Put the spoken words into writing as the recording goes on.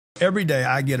Every day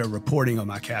I get a reporting on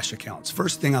my cash accounts.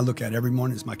 First thing I look at every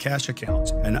morning is my cash accounts.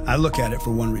 And I look at it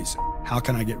for one reason. How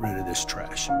can I get rid of this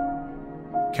trash?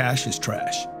 Cash is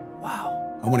trash.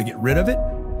 Wow. I want to get rid of it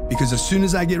because as soon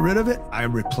as I get rid of it, I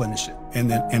replenish it.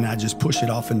 And I just push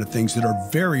it off into things that are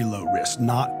very low risk,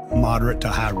 not moderate to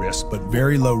high risk, but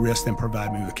very low risk and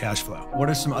provide me with cash flow. What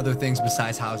are some other things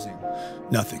besides housing?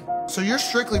 Nothing. So you're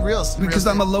strictly real estate? Because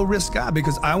I'm a low risk guy,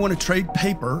 because I want to trade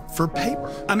paper for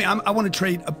paper. I mean, I want to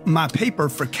trade my paper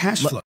for cash flow.